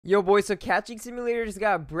Yo, boys, so Catching Simulator just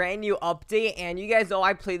got a brand new update, and you guys know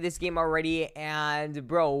I played this game already, and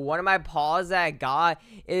bro, one of my paws that I got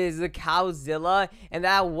is the Cowzilla, and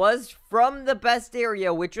that was from the best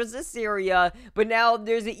area, which was this area, but now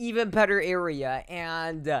there's an even better area,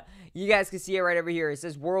 and you guys can see it right over here. It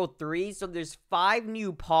says World 3, so there's 5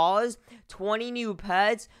 new paws, 20 new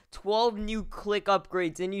pets, 12 new click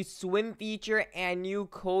upgrades, a new swim feature, and new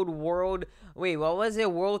code world. Wait, what was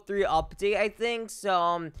it? World 3 update, I think.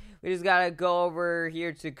 So, we just gotta go over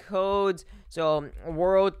here to codes. So,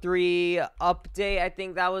 World 3 update, I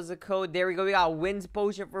think that was the code. There we go. We got a Winds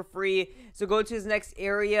Potion for free. So, go to this next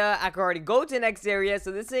area. I can already go to the next area.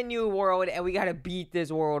 So, this is a new world, and we gotta beat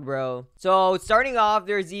this world, bro. So, starting off,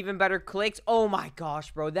 there's even better clicks. Oh my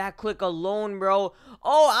gosh, bro. That click alone, bro.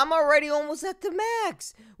 Oh, I'm already almost at the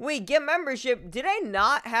max. Wait, get membership. Did I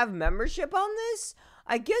not have membership on this?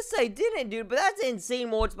 I guess I didn't, dude, but that's an insane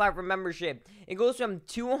multiplier for membership. It goes from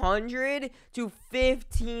 200 to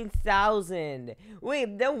 15,000.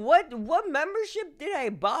 Wait, then what membership did I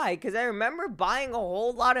buy? Because I remember buying a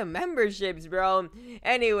whole lot of memberships, bro.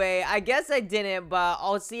 Anyway, I guess I didn't, but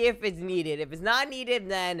I'll see if it's needed. If it's not needed,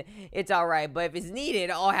 then it's alright. But if it's needed,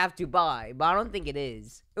 I'll have to buy. But I don't think it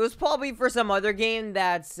is. It was probably for some other game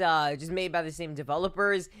that's just made by the same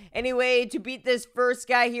developers. Anyway, to beat this first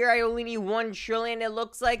guy here, I only need 1 trillion, it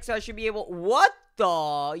looks like. So I should be able... What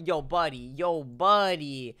the... Yo, buddy. Yo,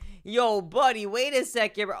 buddy. Yo, buddy. Wait a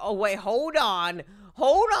second, bro. Oh, wait. Hold on.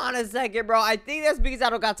 Hold on a second, bro. I think that's because I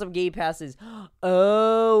don't got some game passes.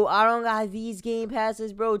 Oh, I don't got these game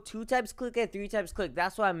passes, bro. 2 times click and 3 times click.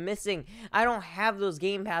 That's what I'm missing. I don't have those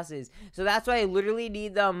game passes. So that's why I literally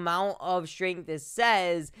need the amount of strength it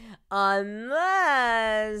says.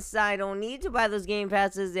 Unless I don't need to buy those game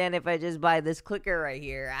passes. And if I just buy this clicker right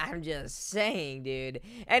here. I'm just saying, dude.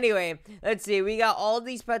 Anyway, let's see. We got all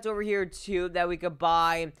these pets over here, too, that we could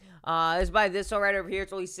buy. Let's buy this one right over here.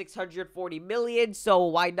 It's only 640 million, so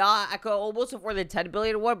why not? I could almost afford the 10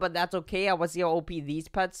 billion one, but that's okay. I want to see how OP these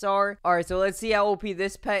pets are. Alright, so let's see how OP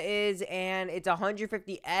this pet is, and it's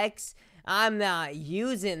 150x. I'm not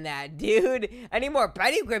using that, dude. I need more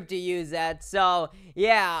petty grip to use that. So,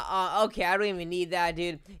 yeah, okay, I don't even need that,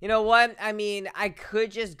 dude. You know what? I mean, I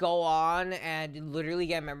could just go on and literally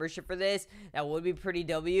get membership for this. That would be pretty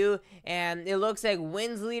W. And it looks like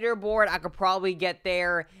Wins leaderboard, I could probably get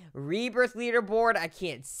there. Rebirth leaderboard, I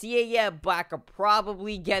can't see it yet, but I could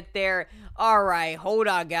probably get there. Alright, hold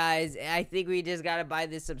on, guys. I think we just gotta buy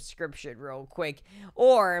this subscription real quick.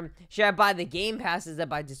 Or, should I buy the game passes that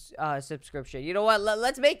buy this subscription? You know what?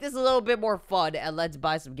 Let's make this a little bit more fun, and let's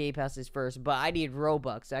buy some game passes first. But I need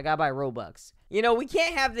Robux. I gotta buy Robux. You know, we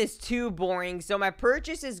can't have this too boring, so my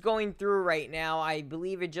purchase is going through right now. I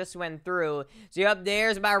believe it just went through. So, yep,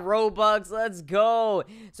 there's my Robux. Let's go.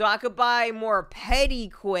 So, I could buy more pet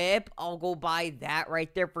equip. I'll go buy that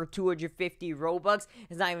right there for 250 Robux.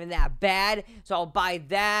 It's not even that bad. So, I'll buy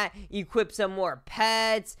that. Equip some more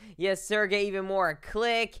pets. Yes, sir. Get even more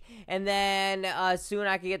click. And then, soon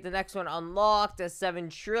I can get the next one unlocked. A 7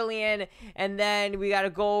 trillion. And then, we gotta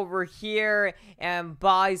go over here and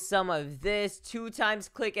buy some of this. 2 times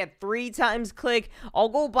click and 3 times click. I'll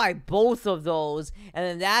go buy both of those, and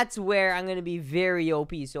then that's where I'm gonna be very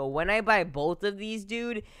OP. So when I buy both of these,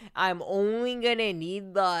 dude, I'm only gonna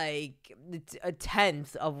need like a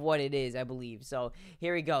 10th of what it is, I believe. So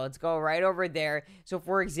here we go. Let's go right over there. So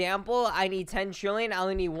for example, I need 10 trillion. I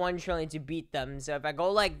only need 1 trillion to beat them. So if I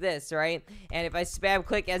go like this, right, and if I spam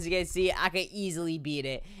click, as you guys see, I can easily beat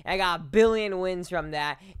it. I got a billion wins from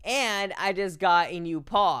that, and I just got a new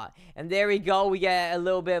paw. And there we go. We get a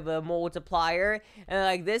little bit of a multiplier, and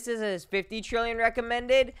like this is a 50 trillion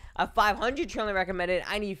recommended, a 500 trillion recommended.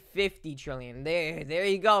 I need 50 trillion. There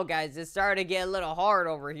you go, guys. It's starting to get a little hard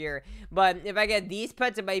over here, but if I get these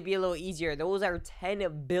pets, it might be a little easier. Those are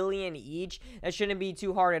 10 billion each. That shouldn't be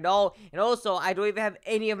too hard at all. And also, I don't even have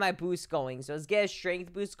any of my boosts going, so let's get a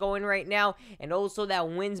strength boost going right now, and also that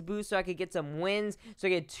wins boost, so I could get some wins, so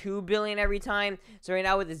I get 2 billion every time. So right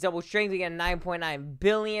now with this double strength, we get 9.9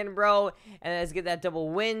 billion, bro. And let's get that double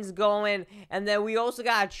wins going. And then we also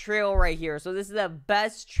got a trail right here. So this is the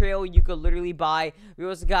best trail you could literally buy. We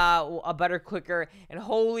also got a better clicker. And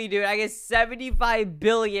holy dude, I get 75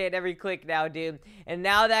 billion every click now, dude. And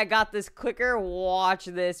now that I got this clicker, watch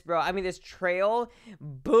this, bro. I mean, this trail.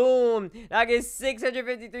 Boom. I get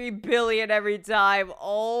 653 billion every time.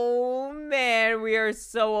 Oh, man. We are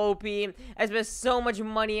so OP. I spent so much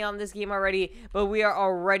money on this game already, but we are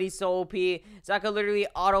already so OP. So I could literally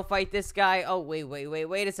auto fight this guy. guy. Oh,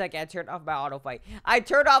 wait a second. I turned off my auto fight.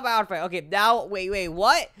 Okay, now, wait,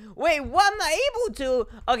 what? Wait, what? I'm not able to.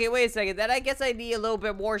 Okay, wait a second. Then I guess I need a little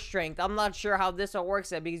bit more strength. I'm not sure how this one works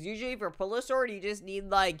then, because usually for pull a sword, you just need,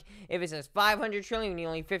 like, if it says 500 trillion, you need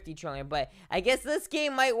only 50 trillion. But I guess this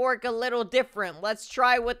game might work a little different. Let's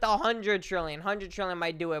try with the 100 trillion. 100 trillion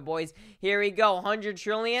might do it, boys. Here we go. 100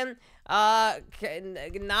 trillion. Not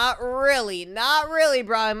really,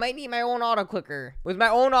 bro. I might need my own auto clicker. With my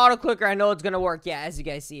own auto clicker, I know it's gonna work. Yeah, as you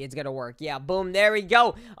guys see, it's gonna work. Yeah, boom, there we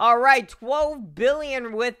go. All right, 12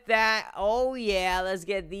 billion with that. Oh yeah, let's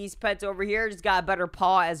get these pets over here. Just got a better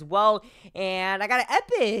paw as well, and I got an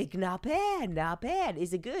epic. Not bad.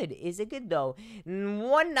 Is it good though?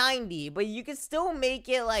 190, but you can still make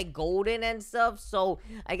it like golden and stuff, so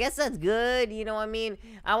I guess that's good. You know what I mean?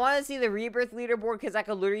 I want to see the rebirth leaderboard, because I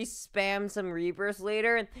could literally spam some rebirths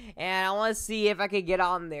later, and I want to see if I could get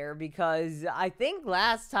on there, because I think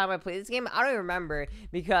last time I played this game, I don't even remember,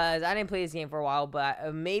 because I didn't play this game for a while,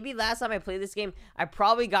 but maybe last time I played this game, I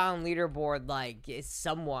probably got on leaderboard, like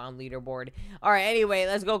somewhat on leaderboard. All right, anyway,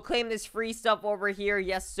 let's go claim this free stuff over here.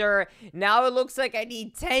 Yes, sir. Now it looks like I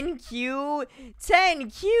need 10Q.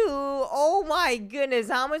 Oh my goodness,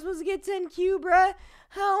 how am I supposed to get 10Q, bruh?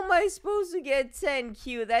 How am I supposed to get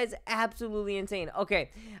 10Q? That is absolutely insane. Okay,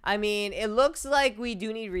 I mean, it looks like we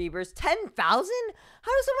do need rebirths. 10,000? How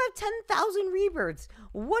does someone have 10,000 rebirths?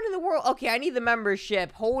 What in the world? Okay, I need the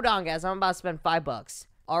membership. Hold on, guys. I'm about to spend $5.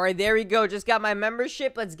 All right, there we go. Just got my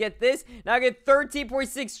membership. Let's get this. Now I get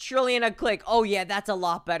 13.6 trillion a click. Oh, yeah, that's a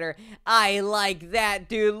lot better. I like that,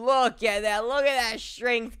 dude. Look at that. Look at that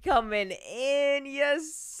strength coming in.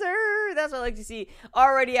 Yes, sir. That's what I like to see.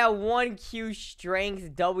 Already at 1Q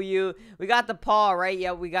strength W. We got the paw, right?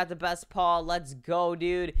 Yeah, we got the best paw. Let's go,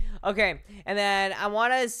 dude. Okay, and then I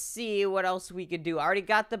want to see what else we could do. I already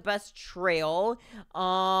got the best trail.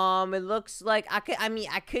 It looks like I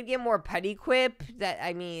could get more pet equip.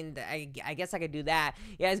 I guess I could do that.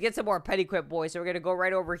 Yeah, let's get some more pet equip, boys. So we're gonna go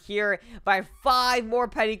right over here, buy 5 more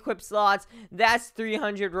pet equip slots. That's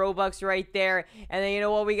 300 Robux right there. And then you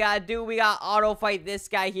know what we gotta do? We got auto fight this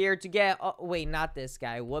guy here to get. Oh, wait, not this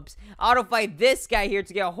guy. Whoops. Auto fight this guy here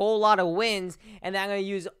to get a whole lot of wins. And then I'm gonna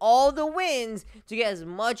use all the wins to get as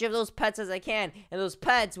much of those pets as I can. And those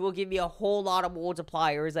pets will give me a whole lot of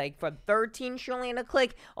multipliers. Like from 13 trillion a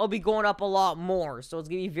click, I'll be going up a lot more. So it's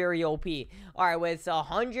gonna be very OP. All right, with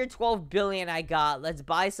 112 billion I got. Let's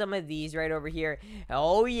buy some of these right over here.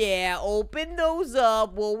 Oh yeah, open those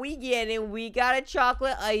up. What we getting? We got a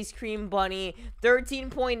chocolate ice cream bunny.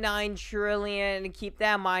 13.9 trillion. Keep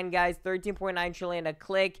that in mind, guys. 13.9 trillion a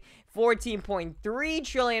click. 14.3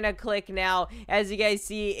 trillion a click now. As you guys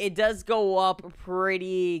see, it does go up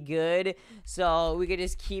pretty good. So we could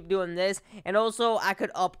just keep doing this. And also, I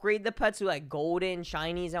could upgrade the pets to like golden,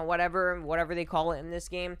 shinies, and whatever they call it in this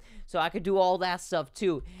game. So I could do all that stuff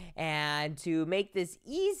too. And to make this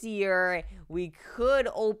easier, we could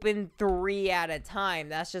open 3 at a time.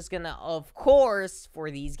 That's just gonna, of course, for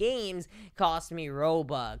these games, cost me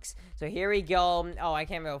Robux. So here we go. Oh, I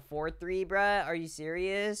can't go 4-3, bruh. Are you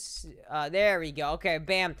serious? There we go. Okay,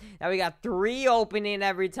 bam. Now we got 3 opening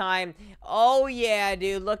every time. Oh yeah,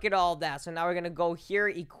 dude, look at all that. So now we're gonna go here,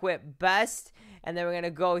 equip best, and then we're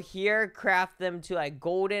gonna go here, craft them to like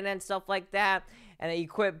golden and stuff like that. And then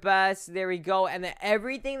equip best, there we go. And then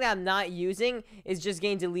everything that I'm not using is just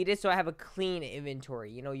getting deleted, so I have a clean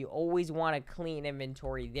inventory. You know, you always want a clean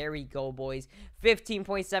inventory. There we go, boys.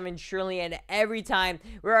 15.7 trillion every time.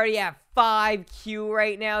 We're already at 5Q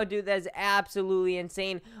right now, dude. That's absolutely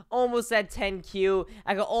insane. Almost at 10Q.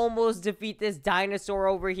 I could almost defeat this dinosaur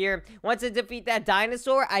over here. Once I defeat that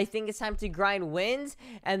dinosaur, I think it's time to grind wins,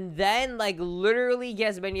 and then like literally get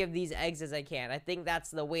as many of these eggs as I can. I think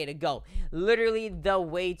that's the way to go. Literally the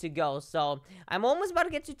way to go. So I'm almost about to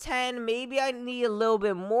get to 10. Maybe I need a little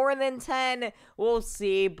bit more than 10. We'll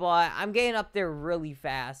see, but I'm getting up there really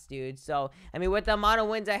fast, dude. So I mean, with the amount of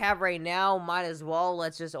wins I have right now, might as well.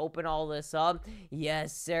 Let's just open all this up.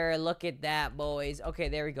 Yes, sir. Look at that, boys. Okay,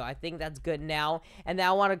 there we go. I think that's good now. And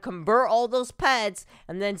now I want to convert all those pets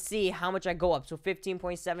and then see how much I go up. So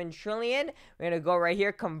 15.7 trillion. We're gonna go right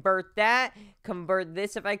here, convert that, convert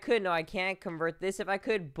this if I could. No, I can't. Convert this if I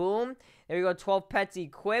could. Boom. There we go, 12 pets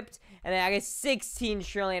equipped, and then I get 16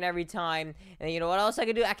 trillion every time. And then you know what else I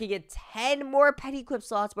could do? I could get 10 more pet equip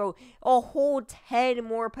slots, bro. A whole 10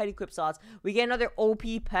 more pet equip slots. We get another OP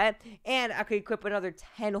pet, and I could equip another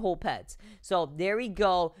 10 whole pets. So there we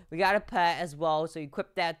go. We got a pet as well, so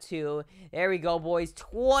equip that too. There we go, boys.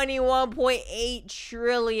 21.8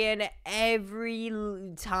 trillion every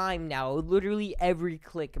time now. Literally every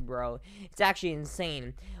click, bro. It's actually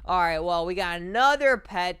insane. All right, well, we got another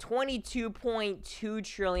pet, 22 22.2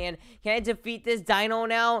 trillion. Can I defeat this dino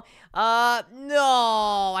now?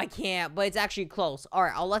 No, I can't, but it's actually close. All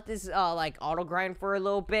right, I'll let this, like, auto grind for a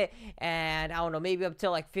little bit, and I don't know, maybe up to,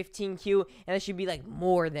 like, 15Q, and that should be, like,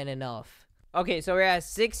 more than enough. Okay, so we're at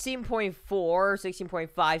 16.4,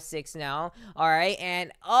 16.56 now. All right,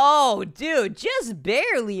 and oh, dude, just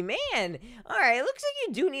barely, man. All right, it looks like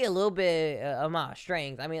you do need a little bit amount of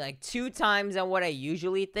strength. I mean, like 2 times than what I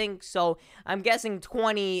usually think. So I'm guessing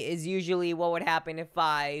 20 is usually what would happen if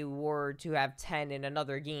I were to have 10 in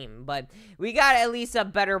another game. But we got at least a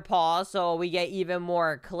better pause, so we get even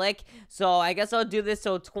more click. So I guess I'll do this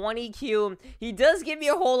till 20Q. He does give me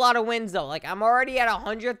a whole lot of wins, though. Like, I'm already at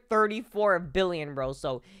 134 billion, bro.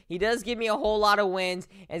 So he does give me a whole lot of wins,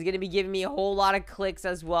 and he's gonna be giving me a whole lot of clicks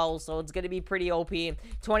as well, so it's gonna be pretty OP.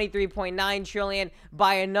 23.9 trillion,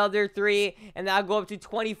 buy another 3, and then I'll go up to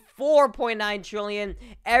 24.9 trillion.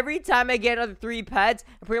 Every time I get another 3 pets,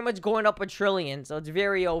 I'm pretty much going up a trillion, so it's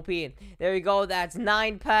very OP. There we go, that's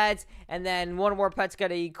 9 pets, and then 1 more pet's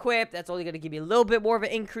gonna equip. That's only gonna give me a little bit more of an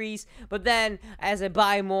increase, but then as I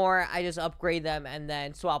buy more, I just upgrade them and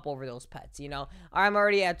then swap over those pets, you know. I'm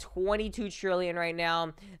already at 22 trillion right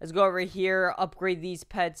now. Let's go over here, upgrade these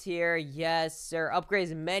pets here. Yes, sir. Upgrade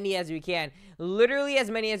as many as we can. Literally as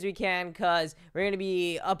many as we can, because we're going to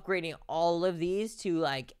be upgrading all of these to,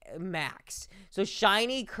 like, max. So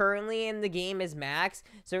shiny currently in the game is max,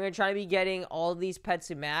 so we're going to try to be getting all of these pets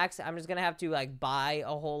to max. I'm just going to have to, like, buy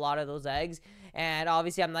a whole lot of those eggs. And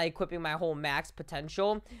obviously, I'm not equipping my whole max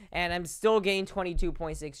potential. And I'm still getting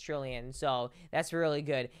 22.6 trillion. So that's really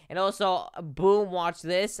good. And also, boom, watch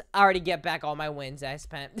this. I already get back all my wins I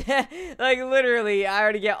spent. Like, literally, I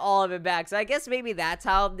already get all of it back. So I guess maybe that's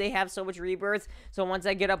how they have so much rebirth. So once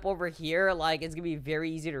I get up over here, like, it's going to be very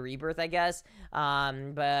easy to rebirth, I guess.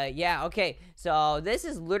 But yeah, okay. So this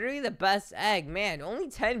is literally the best egg. Man, only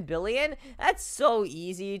 10 billion? That's so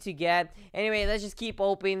easy to get. Anyway, let's just keep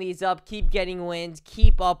opening these up. Keep getting wins,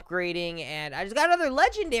 keep upgrading, and I just got another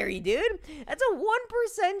legendary, dude. That's a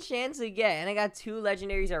 1% chance to get, and I got 2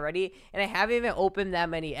 legendaries already, and I haven't even opened that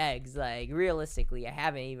many eggs. Like, realistically, I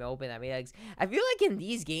haven't even opened that many eggs. I feel like in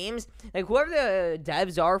these games, like, whoever the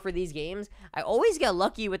devs are for these games, I always get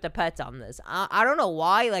lucky with the pets on this. I don't know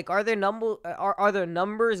why. Like, are their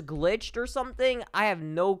numbers glitched or something? I have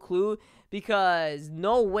no clue, because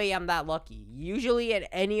no way I'm that lucky. Usually at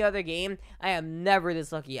any other game, I am never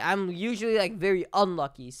this lucky. I'm usually, like, very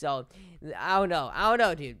unlucky. So I don't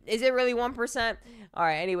know, dude. Is it really 1%? All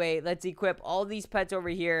right, anyway, let's equip all these pets over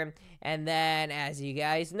here. And then, as you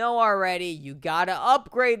guys know already, you gotta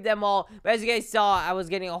upgrade them all. But as you guys saw, I was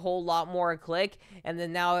getting a whole lot more click. And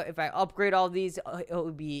then now, if I upgrade all these, it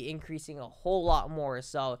will be increasing a whole lot more.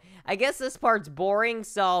 So, I guess this part's boring.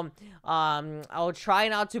 So, I'll try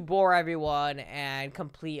not to bore everyone and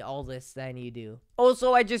complete all this that I need to do.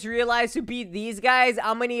 Also, I just realized to beat these guys,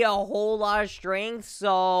 I'm gonna need a whole lot of strength.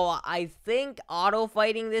 So, I think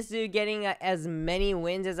auto-fighting this dude, getting as many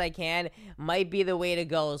wins as I can, might be the way to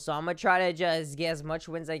go. So, I'm gonna try to just get as much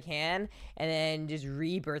wins as I can, and then just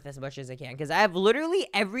rebirth as much as I can. Because I have literally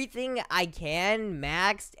everything I can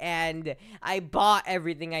maxed, and I bought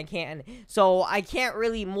everything I can. So, I can't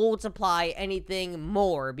really multiply anything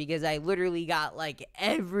more, because I literally got, like,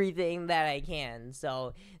 everything that I can.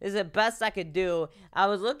 So, this is the best I could do. I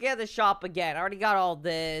was looking at the shop again. I already got all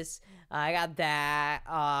this. I got that.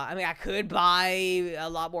 I mean, I could buy a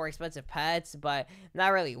lot more expensive pets, but not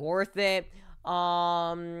really worth it.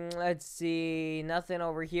 Let's see. Nothing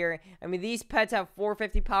over here. I mean, these pets have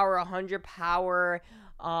 450 power, 100 power.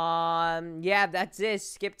 Yeah, that's it.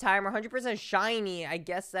 Skip timer, 100% shiny. I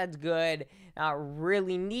guess that's good. Not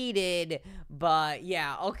really needed, but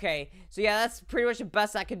yeah, okay. So yeah, that's pretty much the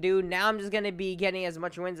best I could do. Now I'm just gonna be getting as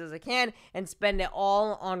much wins as I can and spend it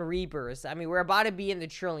all on rebirths. I mean, we're about to be in the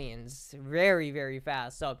trillions very, very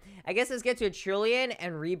fast. So I guess let's get to a trillion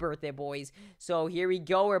and rebirth it, boys. So here we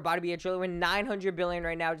go. We're about to be a trillion. We're 900 billion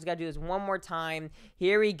right now. Just gotta do this one more time.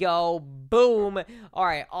 Here we go. Boom. All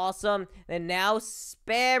right, awesome. Then now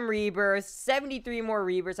spam rebirth. 73 more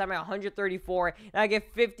rebirths. I'm at 134, and I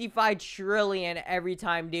get 55 trillion every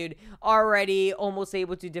time, dude. Already almost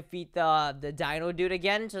able to defeat the dino dude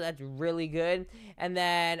again, so that's really good. And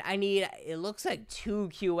then I need, it looks like 2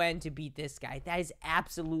 QN to beat this guy. That is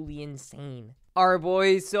absolutely insane. Alright,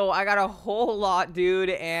 boys, so I got a whole lot, dude,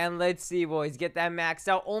 and let's see, boys, get that maxed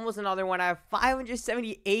out. Almost another one. I have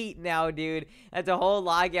 578 now, dude. That's a whole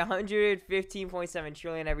lot. I get 115.7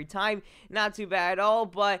 trillion every time. Not too bad at all,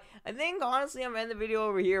 but I think, honestly, I'm ending the video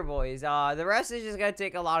over here, boys. The rest is just gonna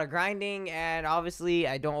take a lot of grinding, and obviously,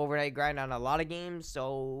 I don't overnight grind on a lot of games,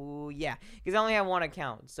 so, yeah, because I only have one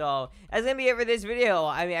account. So, that's gonna be it for this video.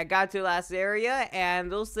 I mean, I got to the last area, and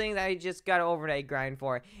those things I just gotta overnight grind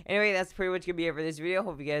for. Anyway, that's pretty much gonna be it for this video.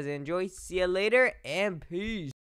 Hope you guys enjoy. See you later, and peace.